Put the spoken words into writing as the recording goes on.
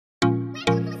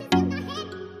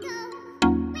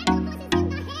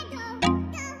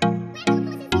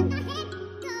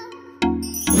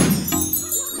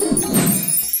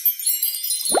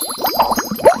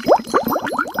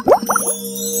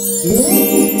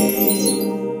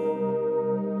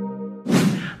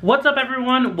What's up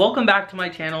everyone? Welcome back to my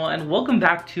channel and welcome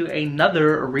back to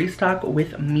another restock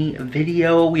with me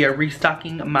video. We are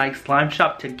restocking my slime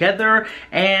shop together,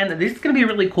 and this is gonna be a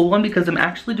really cool one because I'm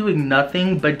actually doing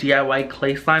nothing but DIY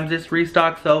clay slimes this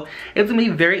restock. So it's gonna be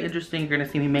very interesting. You're gonna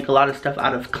see me make a lot of stuff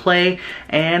out of clay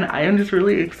and I am just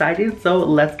really excited. So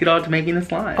let's get on to making the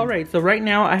slime. Alright, so right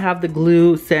now I have the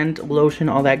glue, scent, lotion,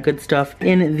 all that good stuff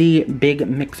in the big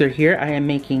mixer here. I am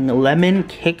making lemon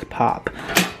cake pop.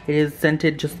 It is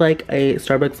scented just like a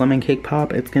Starbucks lemon cake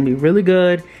pop. It's gonna be really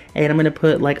good. And I'm gonna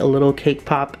put like a little cake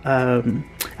pop out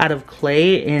of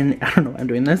clay in, I don't know why I'm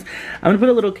doing this. I'm gonna put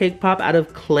a little cake pop out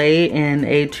of clay in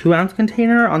a 2-ounce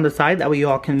container on the side. That way you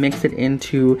all can mix it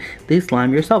into the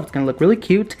slime yourself. It's gonna look really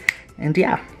cute. And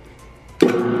yeah.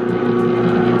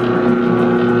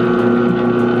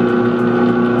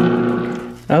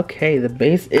 Okay, the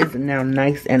base is now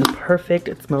nice and perfect.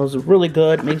 It smells really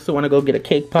good. Makes me wanna go get a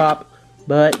cake pop,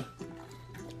 but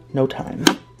no time.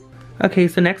 Okay,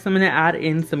 so next I'm gonna add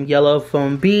in some yellow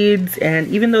foam beads, and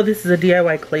even though this is a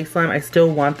DIY clay slime, I still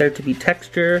want there to be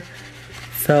texture,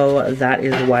 so that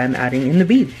is why I'm adding in the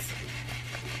beads.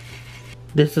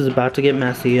 This is about to get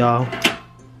messy, y'all.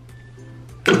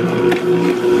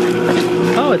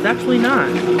 Oh, it's actually not.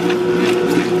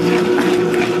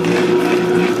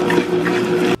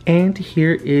 And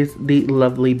here is the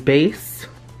lovely base.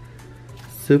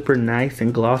 Super nice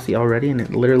and glossy already, and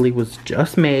it literally was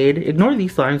just made. Ignore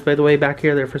these slimes, by the way, back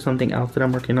here. They're for something else that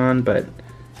I'm working on, but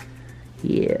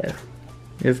yeah,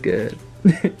 it's good.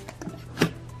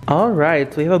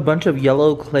 Alright, so we have a bunch of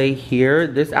yellow clay here.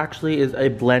 This actually is a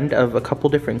blend of a couple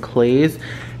different clays,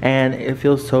 and it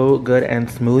feels so good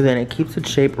and smooth, and it keeps its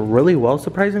shape really well,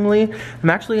 surprisingly. I'm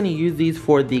actually going to use these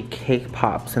for the cake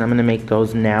pops, and I'm going to make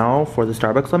those now for the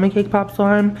Starbucks lemon cake pop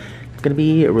slime. It's going to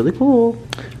be really cool.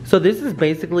 So this is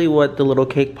basically what the little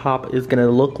cake pop is gonna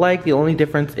look like. The only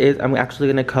difference is I'm actually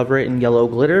gonna cover it in yellow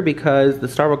glitter because the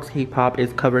Starbucks cake pop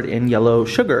is covered in yellow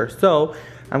sugar. So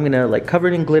I'm gonna like cover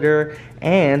it in glitter,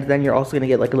 and then you're also gonna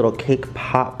get like a little cake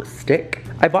pop stick.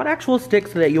 I bought actual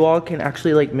sticks so that you all can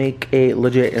actually like make a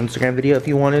legit Instagram video if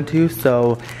you wanted to.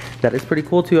 So that is pretty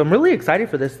cool too. I'm really excited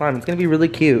for this slime. It's gonna be really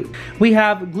cute. We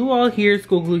have glue all here,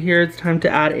 school glue here. It's time to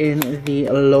add in the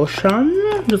lotion.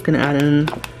 I'm just gonna add in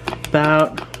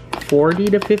about 40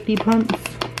 to 50 pumps.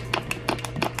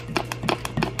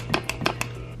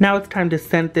 Now it's time to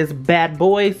scent this bad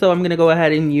boy, so I'm gonna go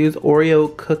ahead and use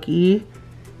Oreo cookie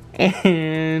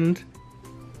and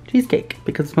cheesecake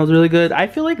because it smells really good. I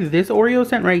feel like this Oreo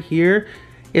scent right here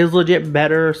is legit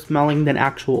better smelling than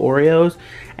actual Oreos,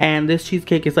 and this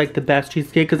cheesecake is like the best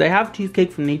cheesecake because I have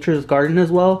cheesecake from Nature's Garden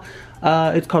as well.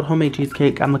 It's called homemade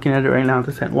cheesecake. I'm looking at it right now at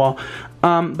the scent wall.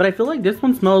 But I feel like this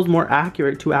one smells more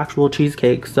accurate to actual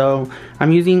cheesecake. So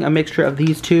I'm using a mixture of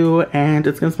these two, and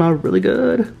it's gonna smell really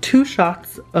good. 2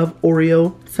 shots of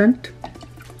Oreo scent.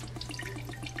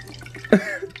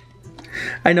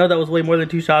 I know that was way more than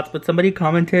 2 shots, but somebody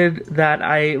commented that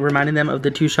I reminded them of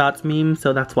the 2 shots meme,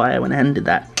 so that's why I went ahead and did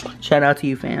that. Shout out to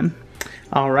you, fam.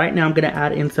 Alright, now I'm gonna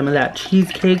add in some of that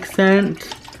cheesecake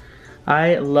scent.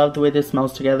 I love the way this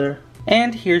smells together.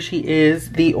 And here she is,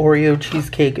 the Oreo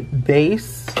cheesecake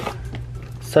base.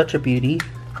 Such a beauty.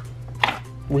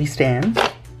 We stand.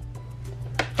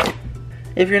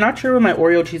 If you're not sure what my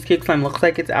Oreo cheesecake slime looks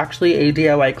like, it's actually a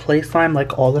DIY clay slime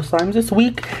like all the slimes this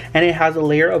week. And it has a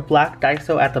layer of black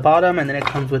Daiso at the bottom, and then it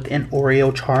comes with an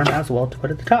Oreo charm as well to put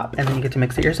at the top. And then you get to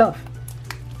mix it yourself.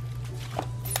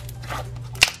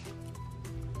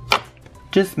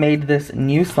 Just made this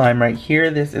new slime right here.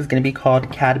 This is going to be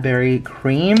called Cadbury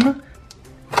Cream.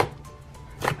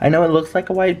 I know it looks like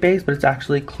a white base, but it's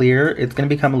actually clear. It's going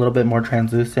to become a little bit more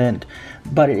translucent,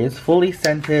 but it is fully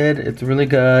scented. It's really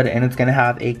good, and it's going to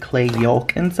have a clay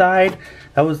yolk inside.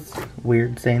 That was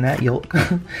weird saying that, yolk.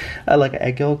 Like an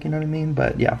egg yolk, you know what I mean?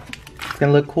 But yeah, it's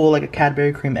going to look cool like a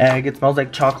Cadbury cream egg. It smells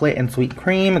like chocolate and sweet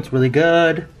cream. It's really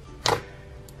good.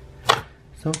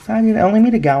 So excited. I only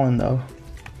made a gallon though.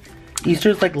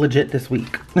 Easter's like legit this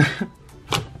week.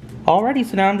 Alrighty,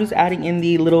 so now I'm just adding in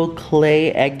the little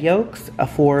clay egg yolks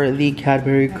for the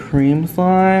Cadbury cream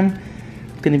slime.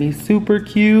 It's gonna be super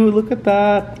cute, look at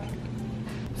that.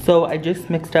 So I just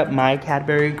mixed up my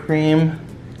Cadbury cream.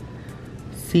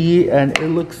 See, and it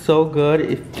looks so good,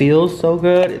 it feels so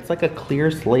good. It's like a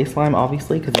clear clay slime,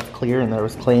 obviously, because it's clear and there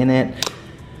was clay in it.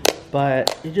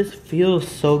 But it just feels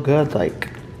so good, like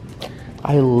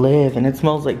I live, and it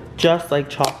smells like just like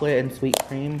chocolate and sweet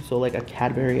cream. So like a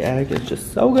Cadbury egg is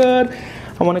just so good.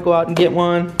 I want to go out and get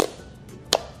one.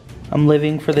 I'm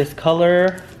living for this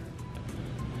color.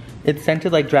 It's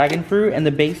scented like dragon fruit, and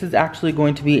the base is actually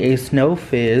going to be a snow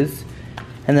fizz.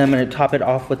 And then I'm gonna top it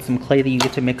off with some clay that you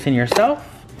get to mix in yourself.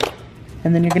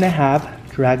 And then you're gonna have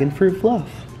dragon fruit fluff.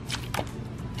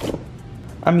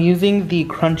 I'm using the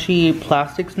crunchy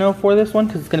plastic snow for this one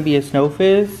because it's gonna be a snow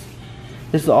fizz.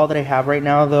 This is all that I have right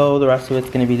now though. The rest of it's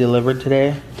gonna be delivered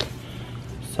today.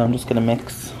 So I'm just gonna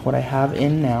mix what I have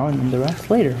in now and then the rest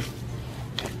later.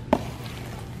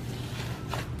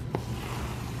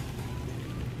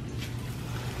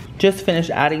 Just finished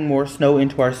adding more snow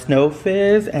into our snow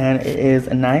fizz, and it is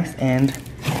nice and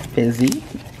fizzy.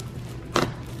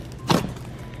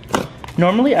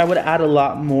 Normally I would add a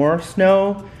lot more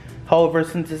snow. However,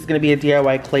 since this is going to be a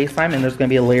DIY clay slime and there's going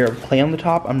to be a layer of clay on the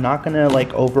top, I'm not going to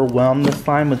like overwhelm the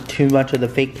slime with too much of the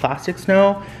fake plastic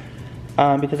snow.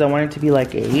 Because I want it to be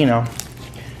like a, you know,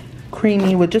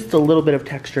 creamy with just a little bit of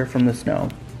texture from the snow.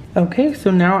 Okay,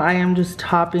 so now I am just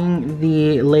topping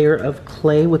the layer of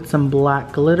clay with some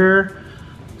black glitter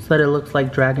so that it looks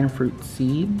like dragon fruit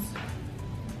seeds.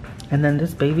 And then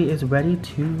this baby is ready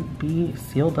to be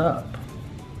sealed up.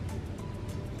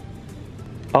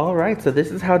 Alright, so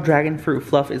this is how dragon fruit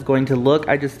fluff is going to look.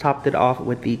 I just topped it off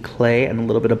with the clay and a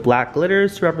little bit of black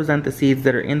glitters to represent the seeds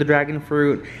that are in the dragon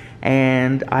fruit.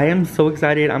 And I am so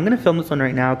excited. I'm going to film this one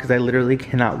right now because I literally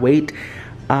cannot wait.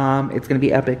 It's going to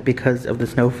be epic because of the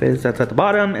snow fizz that's at the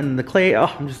bottom and the clay. Oh,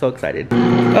 I'm just so excited.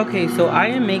 Okay, so I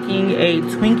am making a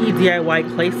Twinkie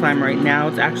DIY clay slime right now.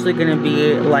 It's actually going to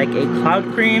be like a cloud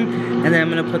cream, and then I'm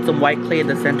going to put some white clay at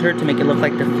the center to make it look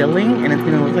like the filling, and it's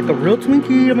going to look like a real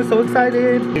Twinkie. I'm so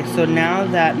excited. Okay, so now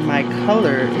that my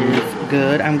color is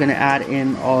good, I'm going to add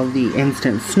in all the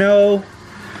instant snow.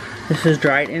 This is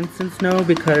dried instant snow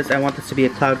because I want this to be a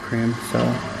cloud cream, so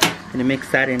I'm going to mix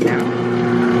that in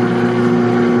now.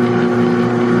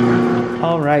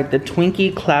 Alright, the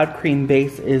Twinkie cloud cream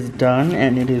base is done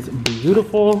and it is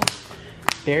beautiful.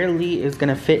 Barely is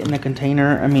gonna fit in the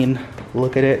container. I mean,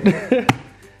 look at it.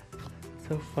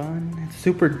 So fun. It's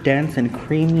super dense and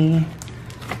creamy.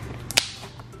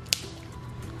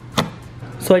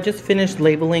 So I just finished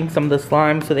labeling some of the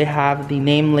slimes. So they have the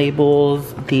name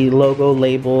labels, the logo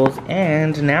labels,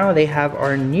 and now they have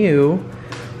our new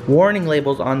warning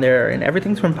labels on there, and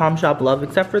everything's from Palm Shop Love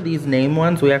except for these name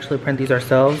ones. We actually print these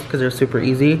ourselves because they're super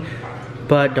easy.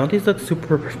 But don't these look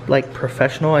super like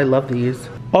professional? I love these.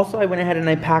 Also, I went ahead and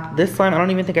I packed this slime. I don't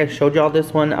even think I showed y'all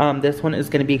this one. This one is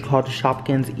going to be called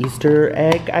Shopkins Easter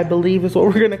Egg, I believe is what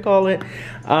we're going to call it.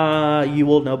 You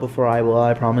will know before I will,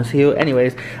 I promise you.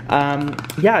 Anyways,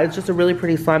 yeah, it's just a really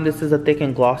pretty slime. This is a thick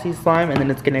and glossy slime, and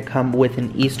then it's going to come with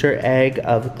an Easter egg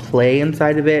of clay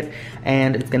inside of it.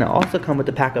 And it's going to also come with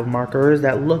a pack of markers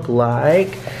that look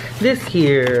like this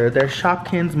here. They're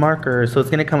Shopkins markers. So it's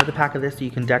going to come with a pack of this so you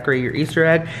can decorate your Easter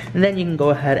egg. And then you can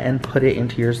go ahead and put it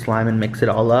into your slime and mix it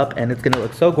all up, and it's gonna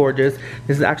look so gorgeous.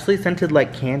 This is actually scented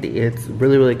like candy. It's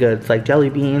really, really good. It's like jelly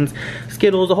beans,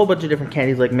 Skittles, a whole bunch of different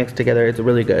candies like mixed together. It's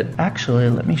really good. Actually,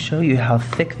 let me show you how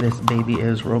thick this baby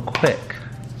is real quick.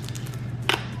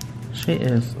 She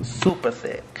is super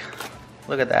thick.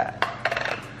 Look at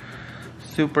that.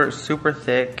 Super, super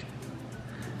thick.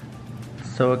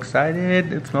 So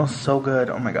excited. It smells so good.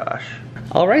 Oh my gosh.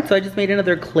 Alright, so I just made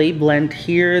another clay blend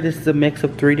here. This is a mix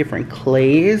of 3 different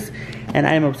clays, and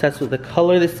I am obsessed with the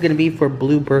color. This is going to be for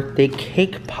Blue Birthday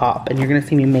Cake Pop, and you're going to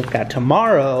see me make that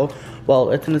tomorrow.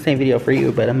 Well, it's in the same video for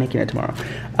you, but I'm making it tomorrow.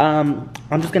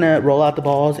 I'm just going to roll out the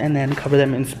balls and then cover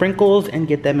them in sprinkles and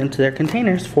get them into their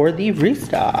containers for the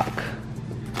restock.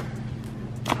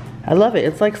 I love it.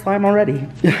 It's like slime already.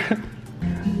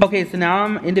 Okay, so now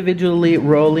I'm individually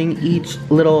rolling each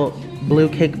little blue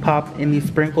cake pop in these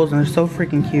sprinkles, and they're so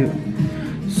freaking cute.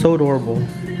 So adorable.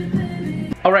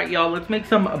 Alright, y'all, let's make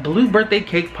some Blue Birthday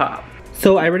Cake Pop.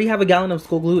 So I already have a gallon of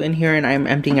school glue in here, and I'm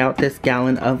emptying out this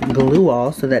gallon of glue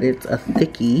all so that it's a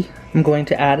thickie. I'm going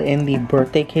to add in the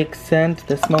birthday cake scent.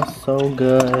 This smells so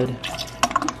good.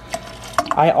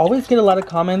 I always get a lot of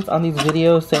comments on these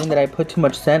videos saying that I put too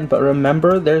much scent, but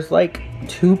remember, there's like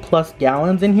 2+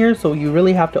 gallons in here, so you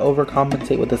really have to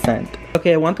overcompensate with the scent.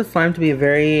 Okay, I want the slime to be a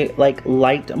very like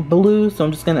light blue, so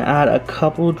I'm just gonna add a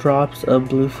couple drops of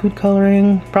blue food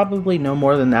coloring. Probably no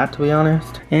more than that, to be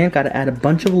honest. And gotta add a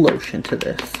bunch of lotion to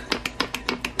this.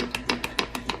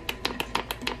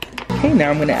 Okay,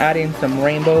 now I'm gonna add in some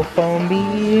rainbow foam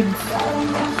beads.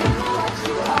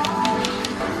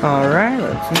 Alright,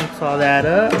 let's mix all that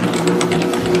up.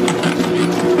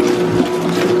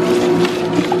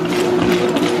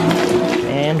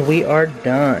 And we are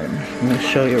done. I'm going to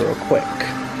show you real quick.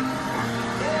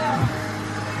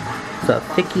 It's a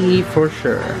thickie for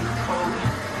sure.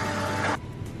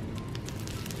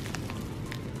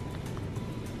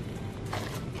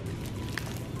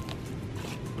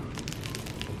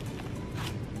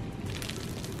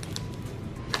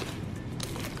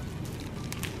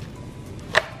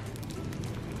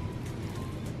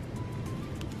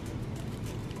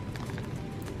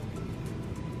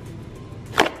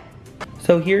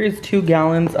 So here is 2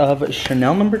 gallons of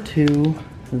Chanel number 2,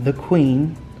 the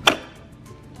queen,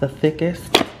 the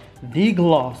thickest, the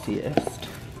glossiest.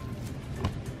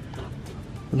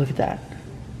 Look at that,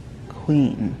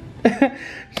 queen.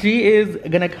 She is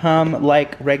gonna come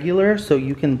like regular, so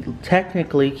you can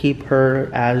technically keep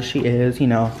her as she is, you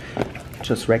know,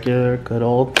 just regular, good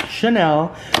old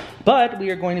Chanel. But we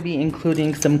are going to be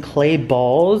including some clay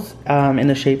balls in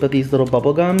the shape of these little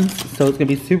bubble gums. So it's gonna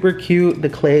be super cute. The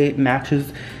clay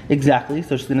matches exactly,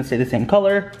 so she's gonna stay the same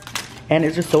color. And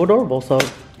it's just so adorable, so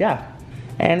yeah.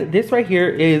 And this right here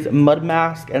is Mud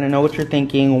Mask, and I know what you're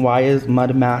thinking, why is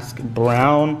Mud Mask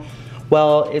brown?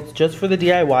 Well, it's just for the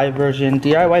DIY version.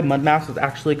 DIY Mud Mask is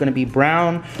actually gonna be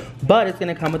brown, but it's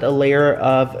gonna come with a layer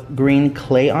of green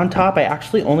clay on top. I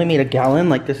actually only made a gallon,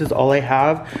 like this is all I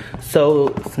have.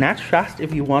 So snatch fast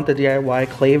if you want the DIY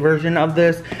clay version of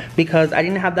this, because I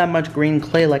didn't have that much green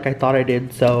clay like I thought I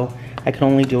did, so I can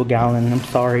only do a gallon. I'm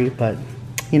sorry, but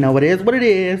you know, it is what it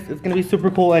is. It's gonna be super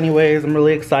cool anyways. I'm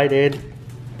really excited.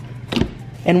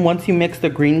 And once you mix the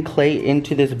green clay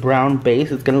into this brown base,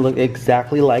 it's gonna look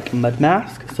exactly like Mud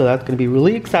Mask. So that's gonna be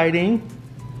really exciting.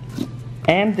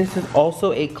 And this is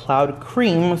also a cloud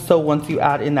cream. So once you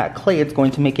add in that clay, it's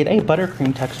going to make it a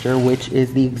buttercream texture, which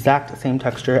is the exact same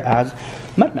texture as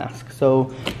Mud Mask.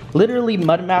 So literally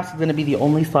Mud Mask is gonna be the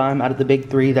only slime out of the big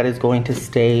 3 that is going to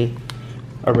stay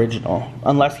original.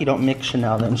 Unless you don't mix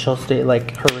Chanel, then she'll stay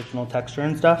like her original texture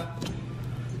and stuff.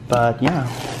 But yeah.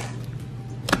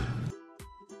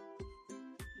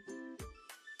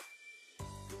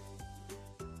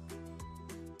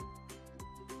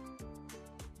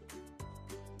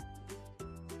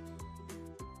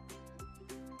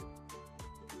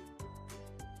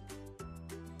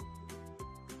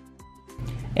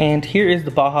 And here is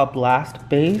the Baja Blast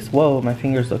base. Whoa, my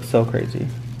fingers look so crazy.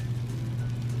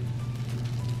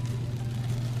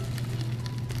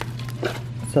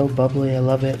 So bubbly, I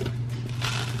love it.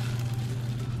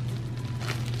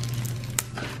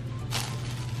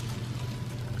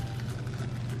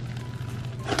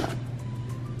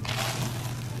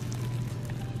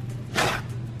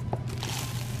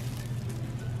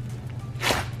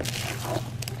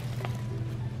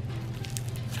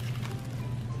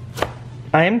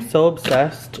 I am so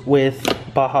obsessed with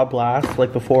Baja Blast,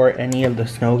 like before any of the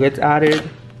snow gets added.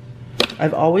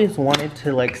 I've always wanted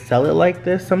to like sell it like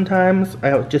this sometimes.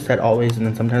 I just said always and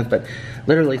then sometimes, but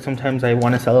literally sometimes I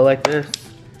want to sell it like this.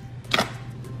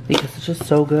 Because it's just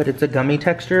so good. It's a gummy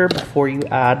texture before you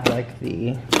add like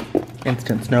the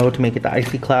instant snow to make it the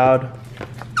icy cloud.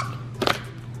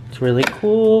 It's really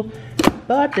cool.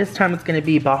 But this time it's going to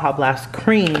be Baja Blast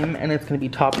cream and it's going to be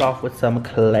topped off with some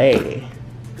clay.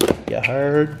 You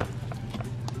heard?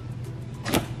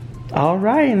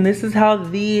 Alright, and this is how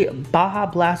the Baja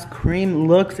Blast cream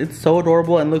looks. It's so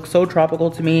adorable and looks so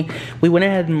tropical to me. We went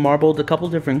ahead and marbled a couple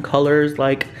different colors,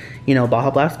 like, you know,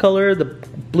 Baja Blast color, the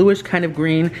bluish kind of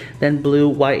green, then blue,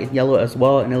 white, and yellow as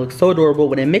well, and it looks so adorable.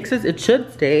 When it mixes, it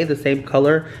should stay the same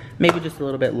color, maybe just a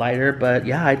little bit lighter, but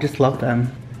yeah, I just love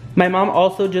them. My mom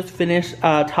also just finished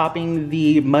topping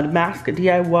the Mud Mask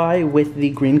DIY with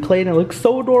the green clay and it looks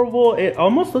so adorable. It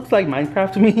almost looks like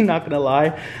Minecraft to me, not gonna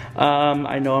lie.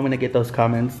 I know I'm gonna get those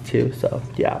comments too, so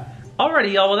yeah.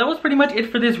 Alrighty y'all, well that was pretty much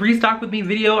it for this restock with me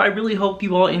video. I really hope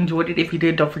you all enjoyed it. If you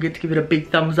did, don't forget to give it a big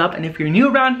thumbs up. And if you're new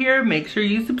around here, make sure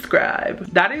you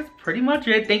subscribe. That is pretty much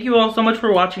it. Thank you all so much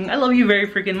for watching. I love you very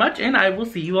freaking much and I will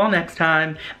see you all next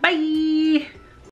time. Bye!